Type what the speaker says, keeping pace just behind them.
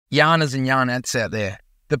Yarners and yarnettes out there,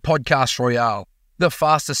 the Podcast Royale, the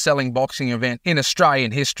fastest selling boxing event in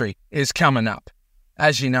Australian history, is coming up.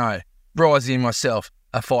 As you know, Bryzy and myself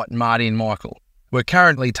are fighting Marty and Michael. We're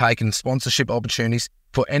currently taking sponsorship opportunities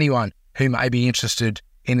for anyone who may be interested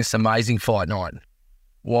in this amazing fight night.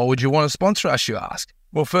 Why would you want to sponsor us, you ask?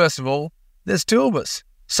 Well, first of all, there's two of us,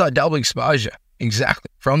 so double exposure,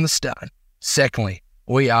 exactly, from the start. Secondly,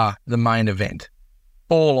 we are the main event.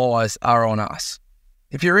 All eyes are on us.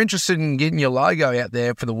 If you're interested in getting your logo out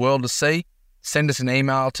there for the world to see, send us an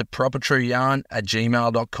email to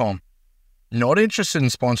propertrueyarn@gmail.com. Not interested in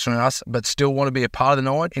sponsoring us, but still want to be a part of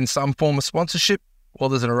the night in some form of sponsorship? Well,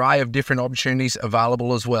 there's an array of different opportunities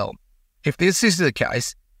available as well. If this is the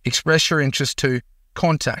case, express your interest to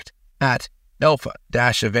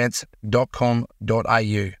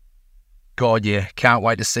contact@alpha-events.com.au. God, yeah, can't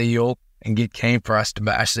wait to see you all and get keen for us to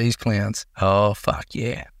bash these clowns. Oh, fuck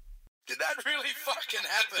yeah. Did that really fucking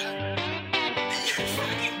happen? Are you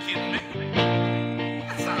fucking kidding me?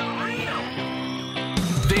 That's unreal.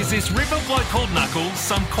 There's this ripper bloke called Knuckles,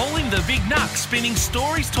 some call him the Big Knuck, spinning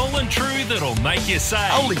stories tall and true that'll make you say,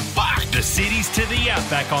 Holy fuck. The cities to the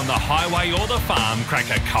outback, on the highway or the farm, crack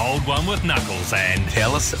a cold one with Knuckles and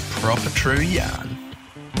Tell us a proper true yarn.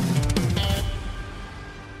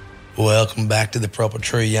 Welcome back to the Proper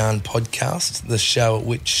True Yarn podcast, the show at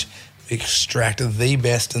which we extract the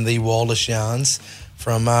best and the wildest yarns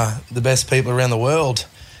from the best people around the world.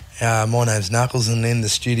 My name's Knuckles, and in the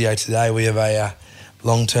studio today we have a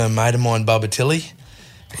long-term mate of mine, Bubba Tilley.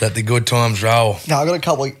 Let the good times roll. No, I got a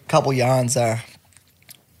couple yarns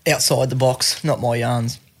outside the box, not my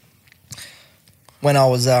yarns. When I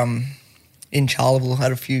was in Charleville, I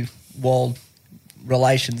had a few wild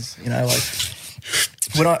relations, you know, like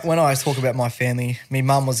when I talk about my family, my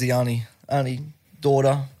mum was the only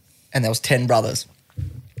daughter, and there was 10 brothers.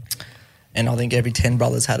 And I think every 10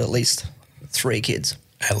 brothers had at least 3 kids.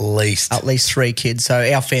 At least 3 kids. So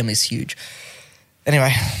our family's huge.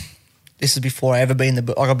 Anyway, this is before I ever been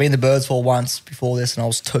I've been to Birdsville once before this, and I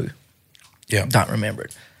was 2. Yeah. Don't remember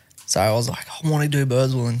it. So I was like, I want to do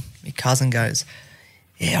Birdsville, and my cousin goes,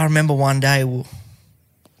 yeah, I remember one day we're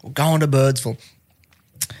going to Birdsville.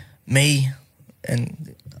 Me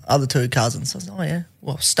and other 2 cousins. I was like, oh yeah,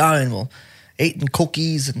 well, Stone, well, eating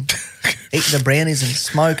cookies and eating the brownies and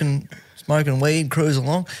smoking weed, cruising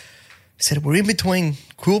along. He said, we're in between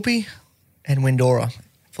Quilpie and Windora.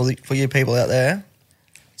 For you people out there,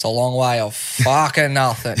 it's a long way of fucking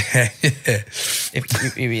nothing.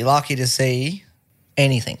 If you're lucky to see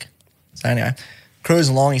anything. So anyway,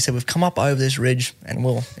 cruising along, he said, we've come up over this ridge, and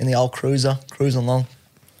we're in the old cruiser, cruising along,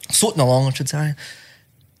 sooting along, I should say.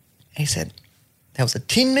 He said, there was a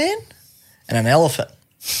tin man and an elephant.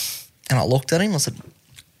 And I looked at him, I said,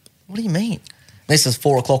 what do you mean? This is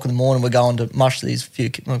 4 o'clock in the morning, we're going to mush these we're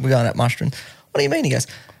going out mustering. What do you mean? He goes,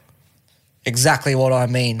 exactly what I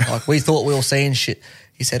mean. Like, we thought we were seeing shit.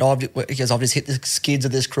 He said, I've just hit the skids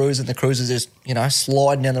of this cruise, and the cruise is just, you know,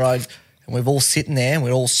 sliding down the road, and we're all sitting there, and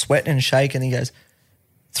we're all sweating and shaking. He goes,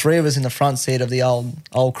 3 of us in the front seat of the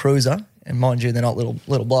old cruiser, and mind you, they're not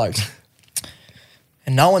little blokes.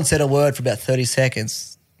 And no one said a word for about 30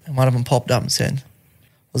 seconds, and one of them popped up and said,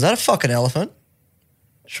 was that a fucking elephant?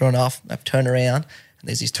 Sure enough, they've turned around, and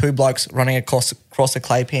there's these 2 blokes running across the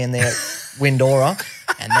clay pan there at Windora,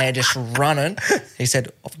 and they're just running. He said,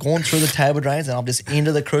 I've gone through the table drains, and I'm just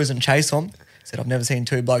into the cruise and chase them. He said, I've never seen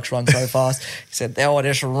 2 blokes run so fast. He said, they were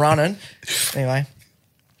just running. Anyway,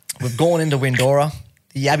 we've gone into Windora,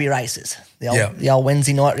 the Yabby races, the old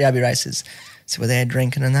Wednesday night Yabby races. So we're there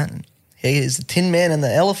drinking and that, and here's the Tin Man and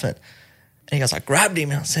the elephant. And he goes, I grabbed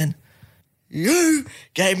him and I said, you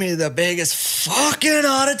gave me the biggest fucking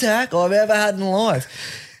heart attack I've ever had in life.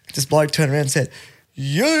 This bloke turned around and said,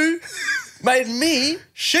 you made me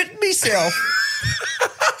shit myself.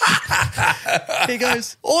 He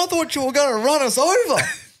goes, I thought you were going to run us over.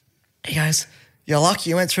 He goes, you're lucky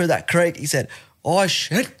you went through that creek. He said, I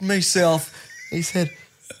shit myself. He said,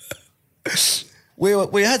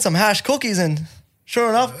 we had some hash cookies, and sure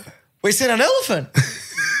enough, we seen an elephant.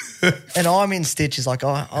 And I'm in stitches. Like,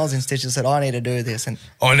 I was in stitches. Said, I need to do this. And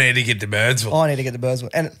I need to get to Birdsville.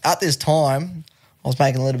 And at this time, I was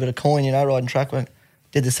making a little bit of coin, you know, riding truck.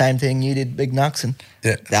 Did the same thing you did, Big Knucks. And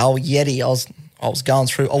the old Yeti, I was going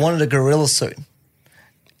through. I wanted a gorilla suit.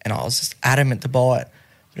 And I was just adamant to buy it.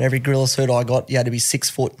 But every gorilla suit I got, you had to be 6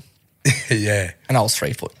 foot. Yeah. And I was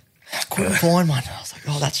 3 foot. I couldn't find one. I was like,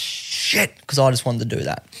 oh, that's shit. Because I just wanted to do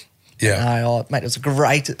that. Yeah. No, mate, it was a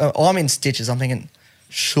great. I'm in stitches. I'm thinking,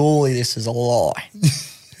 surely this is a lie.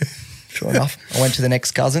 Sure enough, I went to the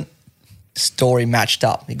next cousin. Story matched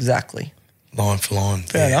up exactly. Line for line.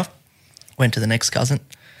 Fair enough. Went to the next cousin.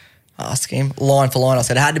 ask him line for line. I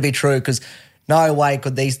said it had to be true because no way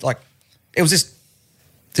could these, like, it was just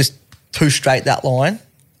too straight, that line.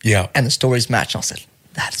 Yeah. And the stories matched. I said,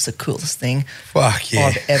 that's the coolest thing Fuck yeah.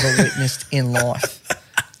 I've ever witnessed in life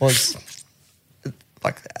was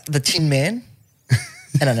like the Tin Man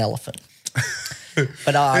and an elephant.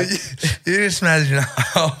 But you just imagine an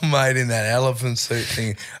old mate in that elephant suit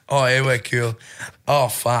thing. Oh, yeah, we're cool. Oh,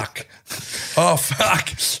 fuck. Oh, fuck.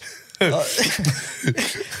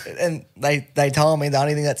 and they told me the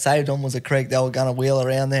only thing that saved them was a creek. They were going to wheel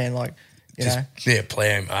around there and, like, you know. Yeah,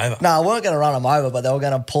 play him over. No, I weren't going to run them over, but they were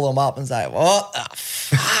going to pull them up and say, what the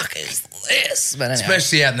fuck is this? But anyway,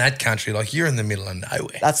 especially out in that country, like you're in the middle of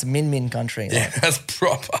nowhere. that's Min country. Like, Yeah, that's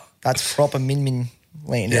proper. that's proper Min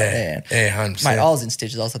land out there. Yeah, 100%. Mate, I was in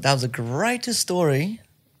stitches. I was like, that was the greatest story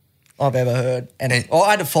I've ever heard. And I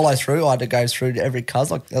had to follow through. I had to go through to every cuz.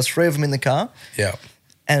 Like, there was 3 of them in the car. Yeah.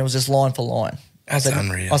 And it was just line for line. That's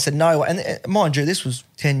unreal. I said, no way. And mind you, this was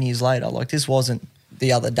 10 years later. Like, this wasn't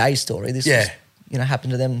the other day story. This was,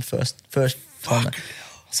 happened to them first time.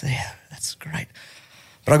 I said, yeah, that's great.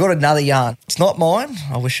 But I got another yarn. It's not mine.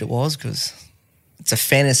 I wish it was because it's a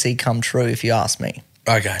fantasy come true if you ask me.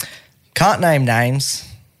 Okay. Can't name names,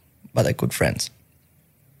 but they're good friends.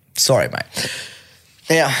 Sorry, mate.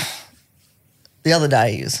 Now, the other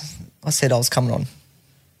day I said I was coming on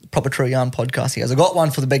the Proper True Yarn podcast. He goes, I got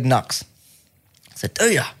one for the big knucks. I said,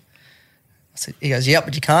 do ya? He goes, yep,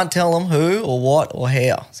 but you can't tell them who or what or how.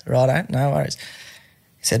 I said, righto, no worries.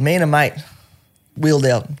 He said, me and a mate wheeled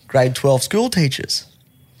out grade 12 school teachers.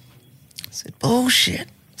 I said, bullshit.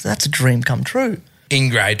 So that's a dream come true. In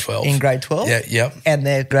grade 12. In grade 12? Yeah, yep. And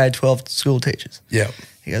they're grade 12 school teachers. Yep.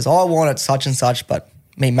 He goes, I wanted such and such, but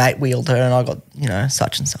me mate wheeled her and I got,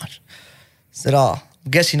 such and such. I said, I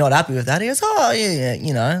guess you're not happy with that. He goes, oh,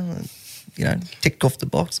 yeah, ticked off the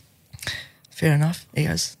box. Fair enough. He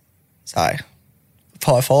goes, so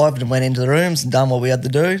high-fived and went into the rooms and done what we had to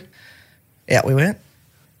do. Out we went.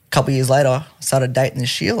 A couple of years later, I started dating this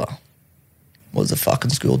Sheila. Was a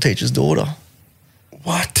fucking school teacher's daughter.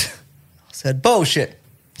 What? I said, bullshit.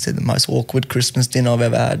 I said, the most awkward Christmas dinner I've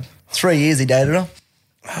ever had. 3 years he dated her.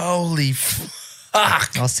 Holy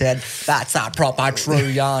fuck. I said, that's a proper true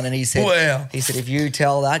yarn. And he said, wow. He said, if you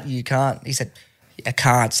tell that, you can't. He said, you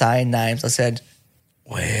can't say names. I said,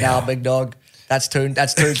 wow. No, big dog. That's too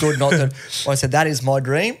good not to. I said, that is my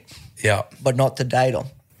dream. Yeah. But not to date him.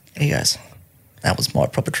 He goes, that was my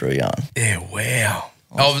proper true yarn. Yeah, wow.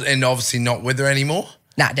 And obviously not with her anymore?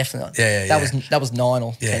 Nah, definitely not. Yeah. That was 9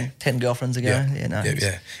 or 10 girlfriends ago. Yeah, no.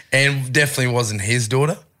 Yeah. And definitely wasn't his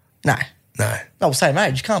daughter? No. No. No, same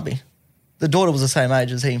age. Can't be. The daughter was the same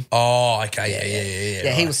age as him. Oh, okay. Yeah.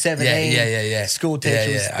 Yeah, he was 17. Yeah. School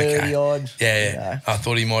teacher was 30 odd. Yeah. I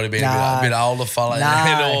thought he might have been a bit older fella.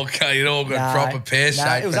 It all got proper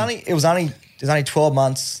pear-shaped. It was only 12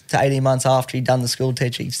 months to 18 months after he'd done the school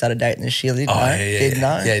teacher, he started dating this Sheila. Didn't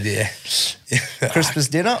know. Yeah. Christmas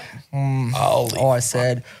dinner. I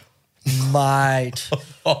said, mate,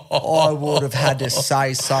 I would have had to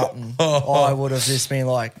say something. I would have just been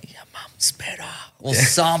like, your mum's better or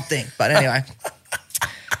something. But anyway,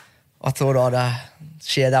 I thought I'd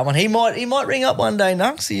share that one. He might ring up one day,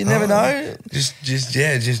 Nux. You never know. Just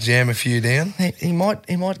jam a few down. He might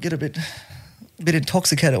get a bit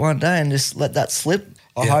intoxicated one day and just let that slip.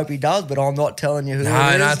 I hope he does, but I'm not telling you who it is.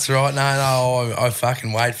 No, that's right. No, I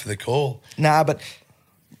fucking wait for the call. Nah, but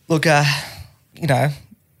look,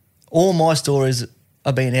 all my stories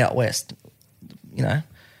are being out west,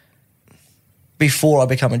 before I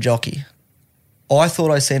become a jockey. I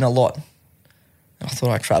thought I seen a lot. I thought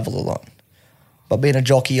I travelled a lot. But being a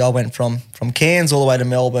jockey, I went from Cairns all the way to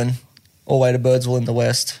Melbourne, all the way to Birdsville in the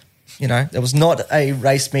west. There was not a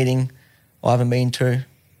race meeting I haven't been to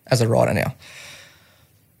as a rider now.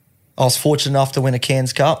 I was fortunate enough to win a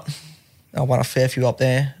Cairns Cup. I won a fair few up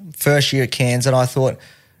there. First year at Cairns, and I thought,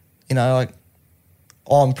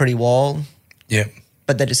 I'm pretty wild. Yeah.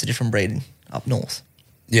 But they're just a different breed up north.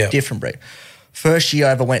 Yeah. Different breed. First year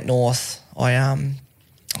I ever went north, I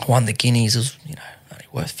won the Guineas. It was, only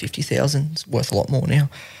worth 50,000. It's worth a lot more now.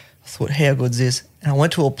 I thought, how good's this? And I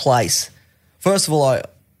went to a place. First of all,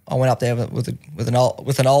 I went up there with an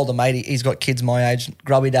older mate. He's got kids my age.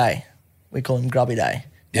 Grubby Day. We call him Grubby Day.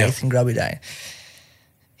 Yep. Nathan Grubby Day.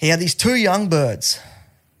 He had these 2 young birds.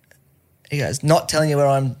 He goes, not telling you where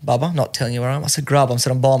I'm, Bubba, not telling you where I am. I said, Grub. I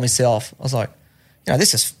said, I'm by myself. I was like,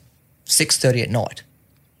 this is 6:30 at night.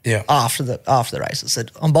 Yeah. After the race. I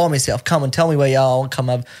said, I'm by myself. Come and tell me where you are. I'll come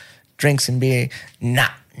have drinks and beer. Nah.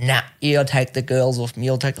 You'll take the girls off me.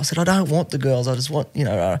 I said, I don't want the girls. I just want,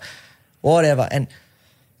 whatever. And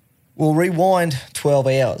we'll rewind 12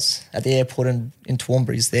 hours at the airport in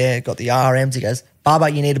Toowoomba's there. Got the RMs. He goes,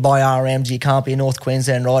 Bubba, you need to buy RMs. You can't be a North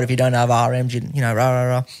Queensland ride if you don't have RMs. You know, rah, rah,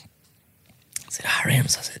 rah. I said,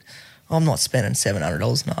 RMs? I said, I'm not spending $700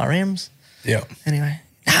 on RMs. Yeah. Anyway,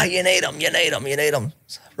 no, you need them.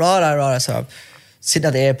 So, righto. So I'm sitting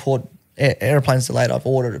at the airport, airplane's delayed. I've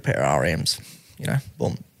ordered a pair of RMs. You know,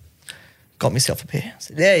 boom. Got myself a pair. I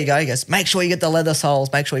said, there you go. He goes, make sure you get the leather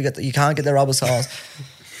soles. Make sure you can't get the rubber soles.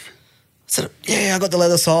 I said, yeah, I got the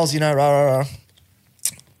leather soles, you know, rah.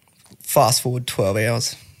 Fast forward 12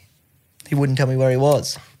 hours. He wouldn't tell me where he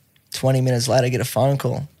was. 20 minutes later, I get a phone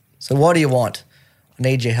call. So what do you want? I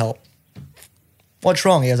need your help. What's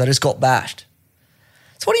wrong? He goes, I just got bashed.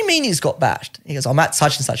 So what do you mean he's got bashed? He goes, I'm at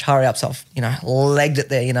such and such, hurry up. So I've, you know, legged it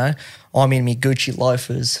there, you know. I'm in me Gucci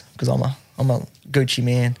loafers because I'm a Gucci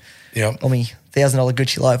man. Yeah. On me $1,000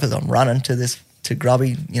 Gucci loafers, I'm running to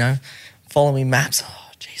Grubby, you know, follow me maps.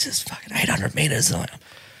 Oh, Jesus, fucking 800 metres. And I'm,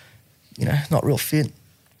 you know, not real fit.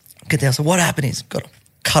 Get there. So what happened? He's got a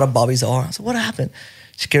cut above his eye. I said, what happened?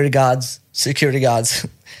 Security guards.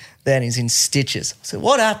 Then he's in stitches. I said,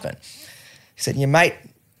 what happened? He said, your mate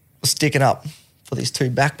was sticking up for these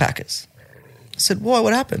two backpackers. I said, why?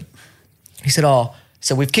 What happened? He said,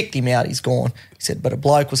 so we've kicked him out. He's gone. He said, but a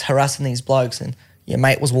bloke was harassing these blokes and your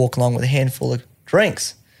mate was walking along with a handful of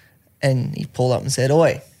drinks. And he pulled up and said,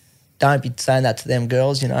 oi, don't be saying that to them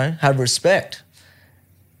girls, you know, have respect.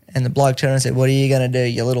 And the bloke turned and said, what are you going to do,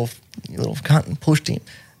 you little cunt, and pushed him.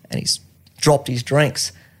 And he's dropped his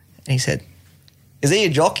drinks. And he said, is he a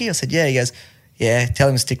jockey? I said, yeah. He goes, yeah, tell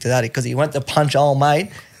him to stick to that because he went to punch old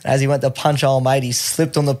mate. And as he went to punch old mate, he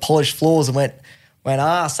slipped on the polished floors and went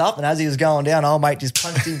ass up. And as he was going down, old mate just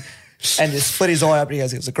punched him and just split his eye up. And he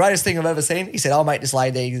goes, it was the greatest thing I've ever seen. He said, old mate just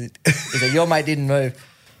laid there. He said, your mate didn't move.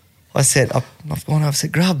 I said, I've gone over. I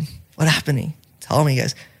said, Grub, what happened? He told me, he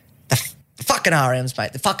goes, the fucking RMs,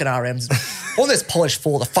 mate, the fucking RMs. All this polished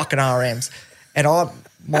floor, the fucking RMs. And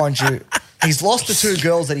mind you, he's lost the two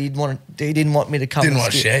girls that he didn't want me to come. Didn't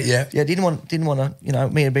want to share, yeah. Yeah, didn't want to, you know,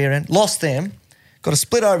 me to be around. Lost them, got a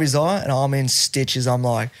split over his eye, and I'm in stitches. I'm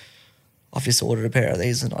like, I've just ordered a pair of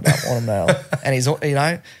these and I don't want them now. And he's, you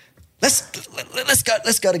know, let's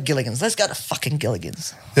go to Gilligan's. Let's go to fucking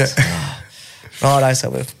Gilligan's. Yeah. Righto, so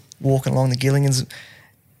we're walking along the Gilligan's,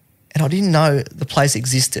 and I didn't know the place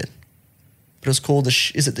existed. But it was called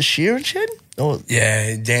is it the Shearing Shed? Or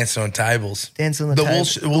Yeah, dancing on tables. Dancing on the wool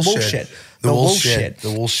shed. The wool shed.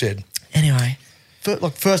 The wool shed. Anyway,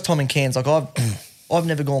 first time in Cairns, like I've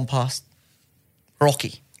never gone past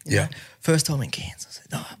Rocky. You know? First time in Cairns. I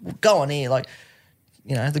said, no, we'll go on here. Like,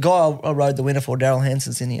 you know, the guy I rode the winner for, Daryl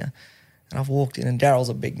Hanson's in here. And I've walked in and Daryl's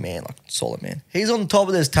a big man, like solid man. He's on top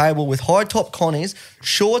of this table with high top connies,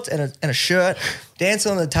 shorts and a shirt,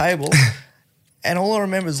 dancing on the table. And all I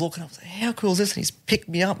remember is looking up and saying, how cool is this? And he's picked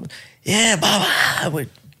me up. And, yeah, Bubba. We're,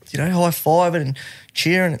 you know, high-fiving and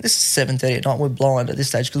cheering. This is 7:30 at night. We're blind at this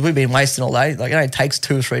stage because we've been wasting all day. Like, it only takes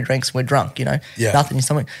 2 or 3 drinks and we're drunk, you know. Yeah. Nothing in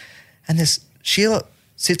stomach. And this Sheila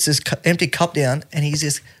sits this empty cup down and he's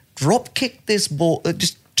just drop-kicked this ball,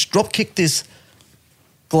 just drop-kicked this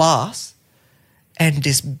glass and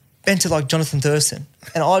just bent it like Jonathan Thurston.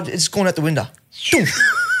 And I it's gone out the window. I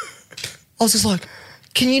was just like,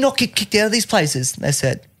 can you not get kicked out of these places? And they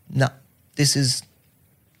said, no, this is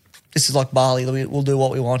like Bali. We'll do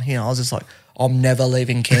what we want here. And I was just like, I'm never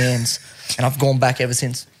leaving Cairns. And I've gone back ever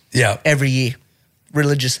since. Yeah. Every year.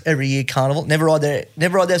 Religious, every year, carnival. Never ride there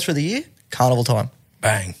through the year. Carnival time.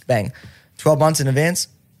 Bang. 12 months in advance,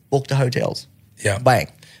 book the hotels. Yeah.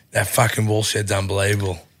 Bang. That fucking wool shed's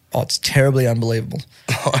unbelievable. Oh, it's terribly unbelievable.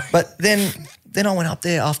 But then I went up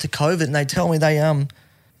there after COVID and they tell me they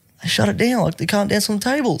shut it down. Like, they can't dance on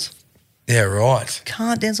tables. Yeah, right.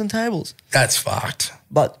 Can't dance on tables. That's fucked.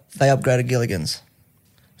 But they upgraded Gilligan's.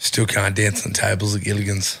 Still can't dance on tables at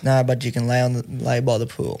Gilligan's. No, but you can lay by the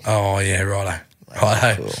pool. Oh, yeah, righto.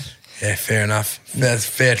 Righto. Cool. Yeah, fair enough. That's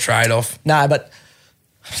a fair trade-off. No, but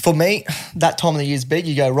for me, that time of the year is big.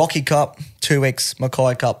 You go Rocky Cup, 2 weeks,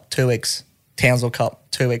 Mackay Cup, 2 weeks, Townsville Cup,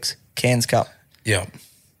 2 weeks, Cairns Cup. Yeah.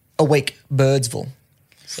 A week, Birdsville.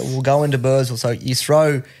 So we'll go into Birdsville. So you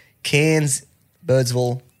throw Cairns,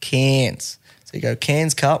 Birdsville, Cairns. So you go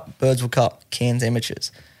Cairns Cup, Birdsville Cup, Cairns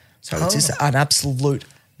Amateurs. So it's just an absolute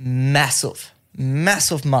massive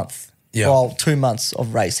month. Yeah. Well, 2 months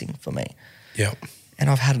of racing for me. Yeah. And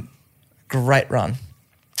I've had a great run.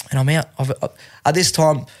 And I'm out. At this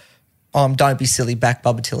time, Don't Be Silly, back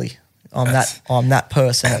Bubba Tilley. I'm that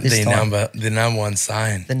person at this time. The number one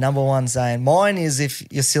saying. The number one saying. Mine is if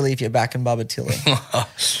you're silly if you're backing Bubba Tilley.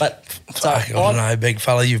 But so I don't know, big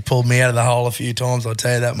fella, you've pulled me out of the hole a few times, I'll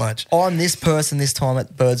tell you that much. I'm this person this time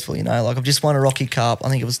at Birdsville, you know, like I've just won a Rocky Cup. I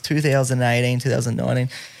think it was 2018, 2019.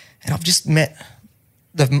 And I've just met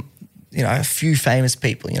a few famous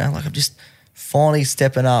people, you know, like I'm just finally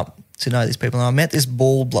stepping up to know these people. And I met this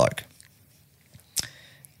bald bloke.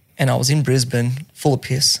 And I was in Brisbane, full of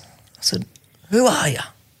piss. I said, "Who are you?"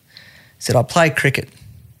 He said, "I play cricket."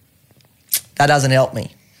 That doesn't help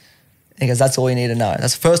me. He goes, "That's all you need to know."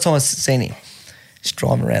 That's the first time I've seen him. Just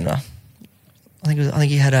driving around. I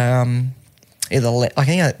think he had a I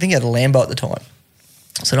think he had a Lambo at the time.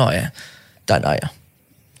 I said, "Oh yeah, don't know you."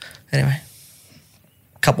 Anyway,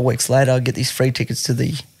 a couple of weeks later, I get these free tickets to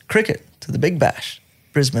the cricket, to the Big Bash,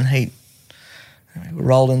 Brisbane Heat. Anyway, we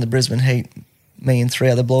rolled in the Brisbane Heat. Me and three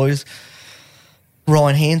other boys,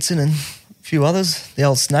 Ryan Hansen and a few others. The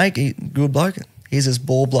old snake, good bloke. Here's this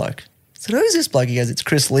bald bloke. I said, "Who's this bloke?" He goes, "It's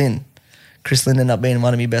Chris Lynn." Chris Lynn ended up being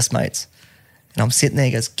one of my best mates. And I'm sitting there,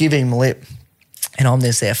 he goes, "Give him lip." And I'm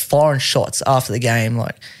just there firing shots after the game.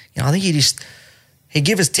 Like, you know, I think he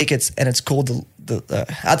give us tickets and it's called the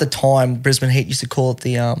at the time, Brisbane Heat used to call it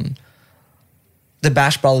the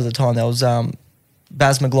Bash Brothers at the time. There was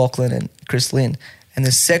Baz McLaughlin and Chris Lynn. And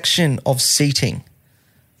the section of seating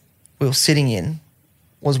we were sitting in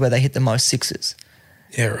was where they hit the most sixes.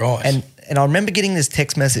 Yeah, right. And I remember getting this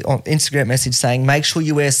text message on Instagram message saying, "Make sure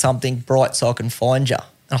you wear something bright so I can find you."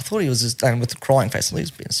 And I thought he was just with a crying face. He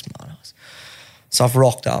was being a smart ass. So I've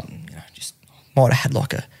rocked up, you know, just might have had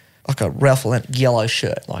like a Ralph Lauren yellow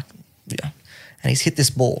shirt, like, yeah. And he's hit this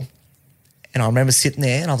ball. And I remember sitting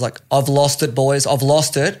there and I was like, "I've lost it, boys. I've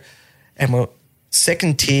lost it." And we're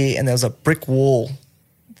second tier and there was a brick wall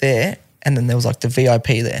there and then there was like the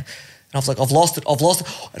VIP there. And I was like, I've lost it.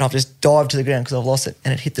 And I've just dived to the ground because I've lost it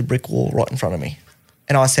and it hit the brick wall right in front of me.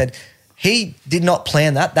 And I said, he did not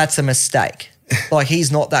plan that. That's a mistake. Like,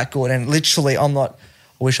 he's not that good. And literally, I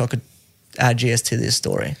wish I could add GS to this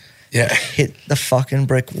story. Yeah. Hit the fucking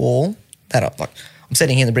brick wall. I'm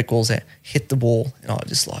sitting here and the brick wall's there. Hit the wall and I was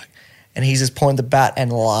just like, and he's just pointed the bat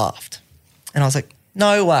and laughed. And I was like,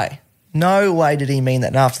 no way. No way did he mean that.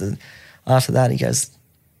 And after that, he goes,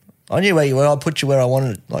 "I knew where you were. I put you where I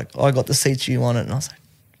wanted it. Like, I got the seats you wanted." And I was like,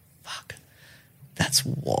 fuck, that's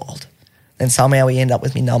wild. Then somehow he ended up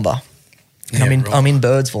with me number. And I'm in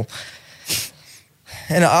Birdsville.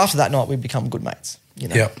 And after that night, we've become good mates, you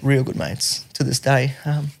know, real good mates to this day.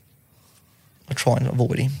 I try and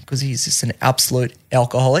avoid him because he's just an absolute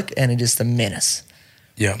alcoholic and just a menace.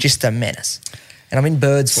 Yeah. Just a menace. And I'm in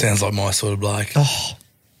Birdsville. Sounds like my sort of bloke. Oh,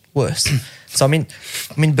 worse. So I'm in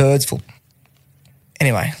Birdsville.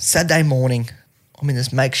 Anyway, Saturday morning, I'm in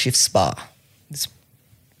this makeshift spa. It's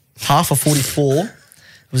half a 44. It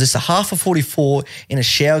was just a half a 44 in a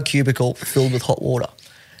shower cubicle filled with hot water.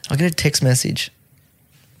 I get a text message.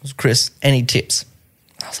 It was, "Chris, any tips?"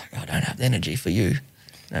 I was like, "I don't have the energy for you."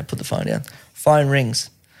 And I put the phone down. Phone rings.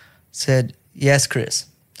 Said, "Yes, Chris.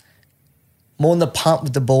 I'm on the pump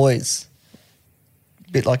with the boys.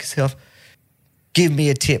 A bit like yourself. Give me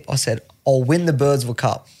a tip." I said, "I'll win the Birdsville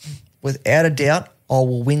Cup. Without a doubt, I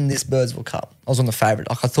will win this Birdsville Cup." I was on the favourite.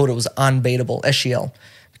 Like, I thought it was unbeatable. SGL,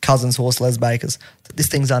 Cousins horse, Les Bakers. This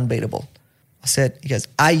thing's unbeatable. I said, he goes,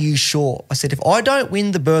 "Are you sure?" I said, "If I don't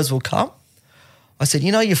win the Birdsville Cup," I said,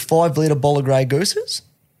 "you know your 5 litre bowl of grey gooses?"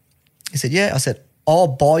 He said, "Yeah." I said, "I'll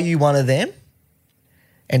buy you one of them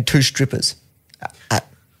and 2 strippers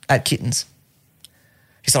at Kittens."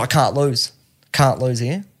 He said, "I can't lose. Can't lose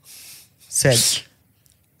here." Said,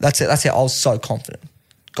 that's it. That's how I was so confident.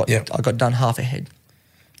 I got done half ahead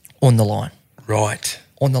on the line. Right.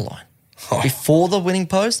 On the line. Oh. Before the winning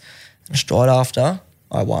post and straight after,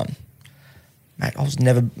 I won. Mate, I've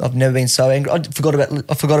never been so angry. I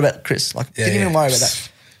forgot about Chris. Like, didn't even worry about that.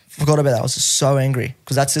 Forgot about that. I was just so angry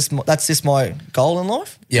because that's just my goal in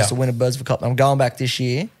life. Yeah. Just to win a Birdsville Cup. And I'm going back this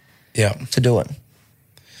year. Yeah. To do it.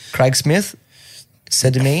 Craig Smith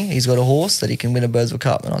said to me, he's got a horse that he can win a Birdsville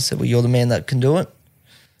Cup, and I said, "Well, you're the man that can do it."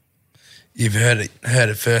 You've heard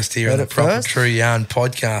it first here on the Proper True Yarn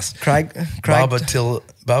podcast. Craig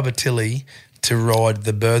Bubba Tilley to ride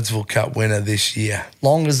the Birdsville Cup winner this year.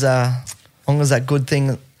 Long as that good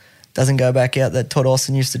thing doesn't go back out that Todd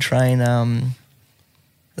Austin used to train,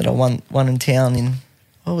 that I won in town in,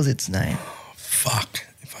 what was its name? Oh, fuck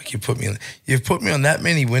you've put me on that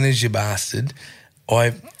many winners, you bastard.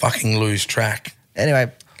 I fucking lose track.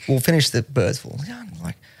 Anyway, we'll finish the Birdsville.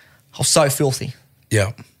 Like, I was so filthy.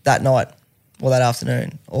 Yeah. That night or that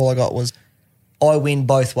afternoon, all I got was, "I win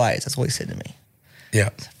both ways." That's what he said to me. Yeah.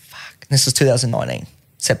 Fuck. And this was 2019.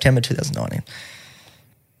 September 2019.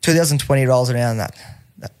 2020 rolls around,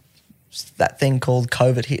 that thing called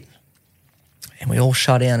COVID hit. And we all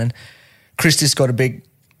shut down, and Chris just got a big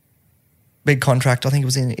contract. I think it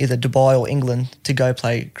was in either Dubai or England to go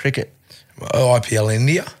play cricket. Oh, IPL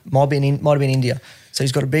India? Might have been India. So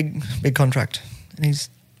he's got a big contract. And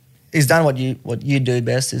he's done what you do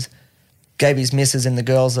best, is gave his missus and the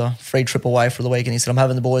girls a free trip away for the week, and he said, I'm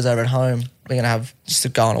having the boys over at home. We're going to have just a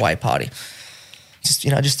going away party. Just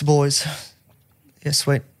the boys. Yeah,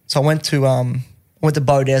 sweet. So I went to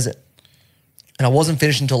Bow Desert, and I wasn't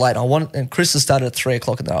finishing until late. And Chris started at 3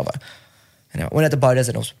 o'clock in the Arvo. And I went out to Bow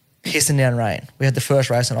Desert, and it was pissing down rain. We had the first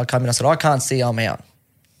race, and I come in, I said, I can't see, I'm out.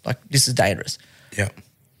 Like, this is dangerous. Yeah.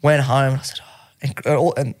 Went home, I said,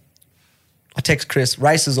 and I text Chris,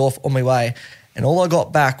 race is off, on my way. And all I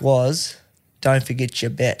got back was, don't forget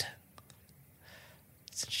your bet.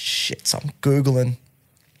 I said, shit, so I'm Googling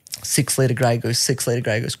 6 litre grey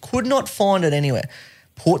goose. Could not find it anywhere.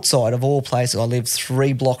 Portside, of all places, I live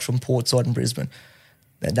 3 blocks from Portside in Brisbane.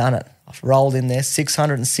 They've done it. I've rolled in there,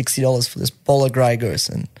 $660 for this bowl of grey goose.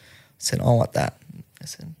 And I said, I want that. I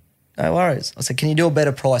said, no worries. I said, can you do a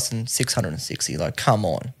better price than $660? Like, come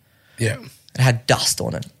on. Yeah. It had dust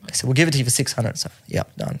on it. They said, we'll give it to you for $600. So,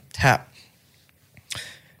 yep, done. Tap.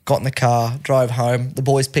 Got in the car, drove home. The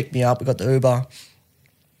boys picked me up. We got the Uber.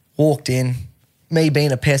 Walked in. Me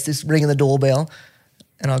being a pest, just ringing the doorbell.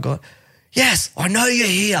 And I got, yes, I know you're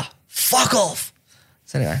here. Fuck off.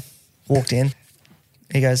 So anyway, walked in.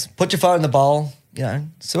 He goes, put your phone in the bowl. You know,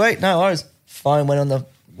 sweet, no worries. Phone went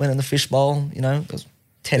in the fish bowl. You know, there was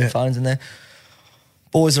 10 phones in there.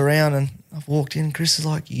 Boys around, and I've walked in. Chris is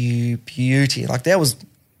like, you beauty. Like, that was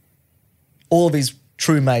all of his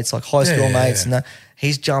true mates, like high school mates. And that.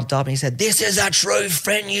 He's jumped up and he said, this is a true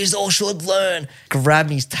friend you all should learn. Grabbed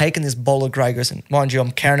me, he's taken this bowl of grey goose, and mind you, I'm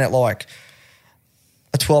carrying it like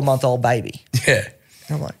a 12-month-old baby. Yeah.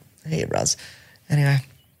 And I'm like, here, Ruz. Anyway,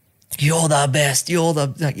 you're the best. You're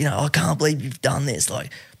the, like, you know, I can't believe you've done this. Like,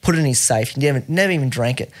 put it in his safe. He never even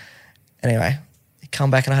drank it. Anyway, he come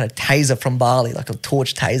back and I had a taser from Bali, like a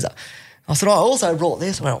torch taser. I said, I also brought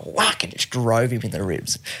this. I went, whack, and just drove him in the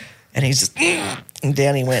ribs. And he's just, and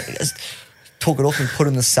down he went. He goes, took it off and put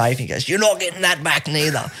it in the safe. He goes, you're not getting that back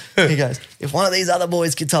neither. He goes, if one of these other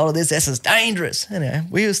boys gets hold of this is dangerous. Anyway,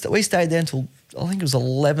 we stayed there until, I think it was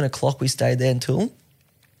 11 o'clock we stayed there until.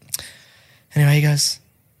 Anyway, he goes,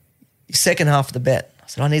 your second half of the bet. I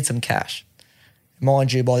said, I need some cash.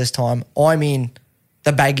 Mind you, by this time, I'm in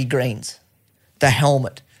the baggy greens, the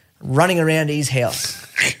helmet, running around his house.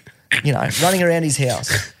 Running around his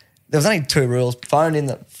house. There was only 2 rules: phone in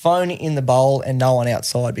the bowl and no one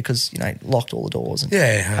outside, because locked all the doors and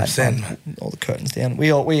had all the curtains down.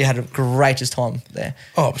 We had a greatest time there.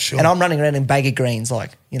 Oh, sure. And I'm running around in baggy greens,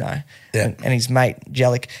 and his mate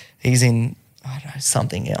Jellic, he's in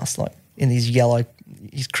something else, like in his yellow.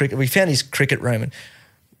 We found his cricket room, and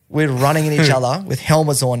we're running in each other with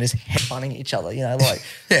helmets on, just headbutting each other,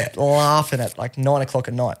 laughing at like 9 o'clock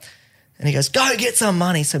at night. And he goes, go get some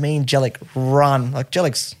money. So me and Jellic run. Like,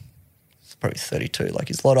 Jellic's probably 32, like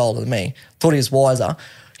he's a lot older than me. Thought he was wiser.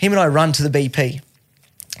 Him and I run to the BP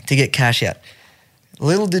to get cash out.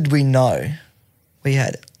 Little did we know, we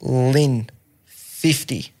had Lynn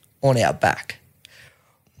 50 on our back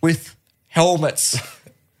with helmets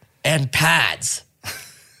and pads.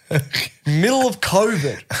 Middle of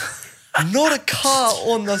COVID. Not a car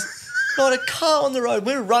on the road.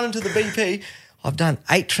 We're running to the BP. I've done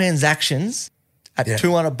 8 transactions at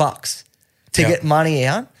 $200 to get money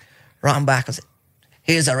out. Run back. I said,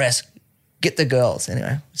 here's the rest. Get the girls.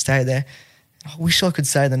 Anyway, stay there. I wish I could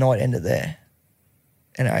say the night ended there.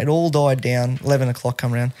 Anyway, it all died down. 11 o'clock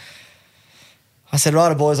come around. I said,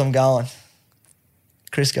 right, boys, I'm going.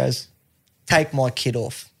 Chris goes, take my kit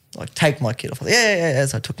off. Like, take my kit off. I said, yeah.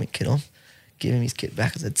 So I took my kit off, give him his kit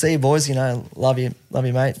back. I said, see you, boys. Love you,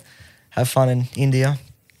 mate. Have fun in India.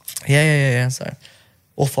 Yeah. So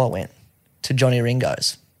off I went to Johnny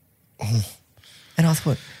Ringo's. Oh. And I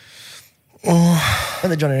thought,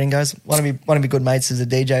 went to Johnny Ringo's. One of my good mates is a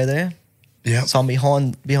DJ there. Yeah. So I'm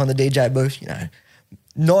behind the DJ booth,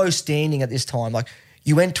 No standing at this time. Like,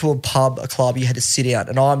 you went to a club, you had to sit out,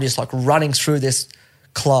 and I'm just like running through this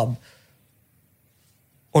club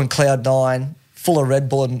on cloud 9, full of Red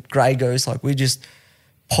Bull and Grey Goose. Like, we just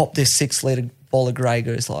popped this 6-litre bowl of Grey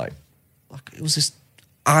Goose. Like it was just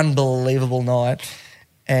unbelievable night.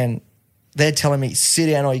 And they're telling me, sit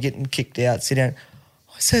down or you're getting kicked out, sit down.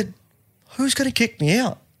 I said, who's going to kick me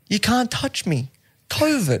out? You can't touch me.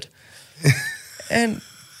 COVID. and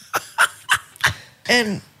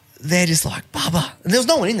they're just like, Bubba. And there was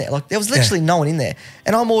no one in there. Like, there was literally no one in there.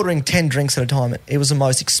 And I'm ordering 10 drinks at a time. It was the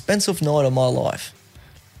most expensive night of my life.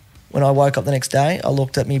 When I woke up the next day, I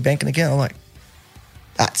looked at me banking account. I'm like,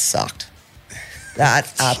 that sucked.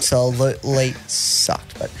 That absolutely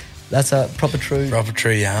sucked. But that's a proper true. Proper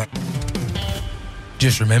true yarn.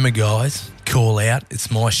 Just remember, guys, call out,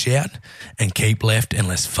 it's my shout, and keep left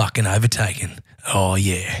unless fucking overtaken. Oh,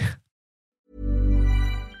 yeah.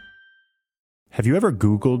 Have you ever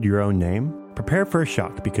Googled your own name? Prepare for a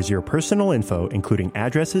shock because your personal info, including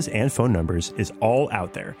addresses and phone numbers, is all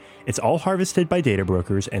out there. It's all harvested by data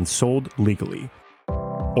brokers and sold legally.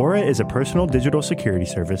 Aura is a personal digital security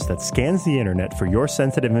service that scans the internet for your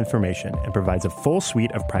sensitive information and provides a full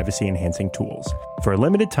suite of privacy-enhancing tools. For a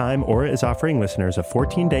limited time, Aura is offering listeners a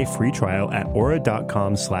 14-day free trial at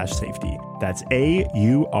aura.com/safety. That's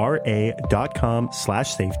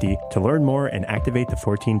AURA.com/safety to learn more and activate the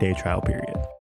 14-day trial period.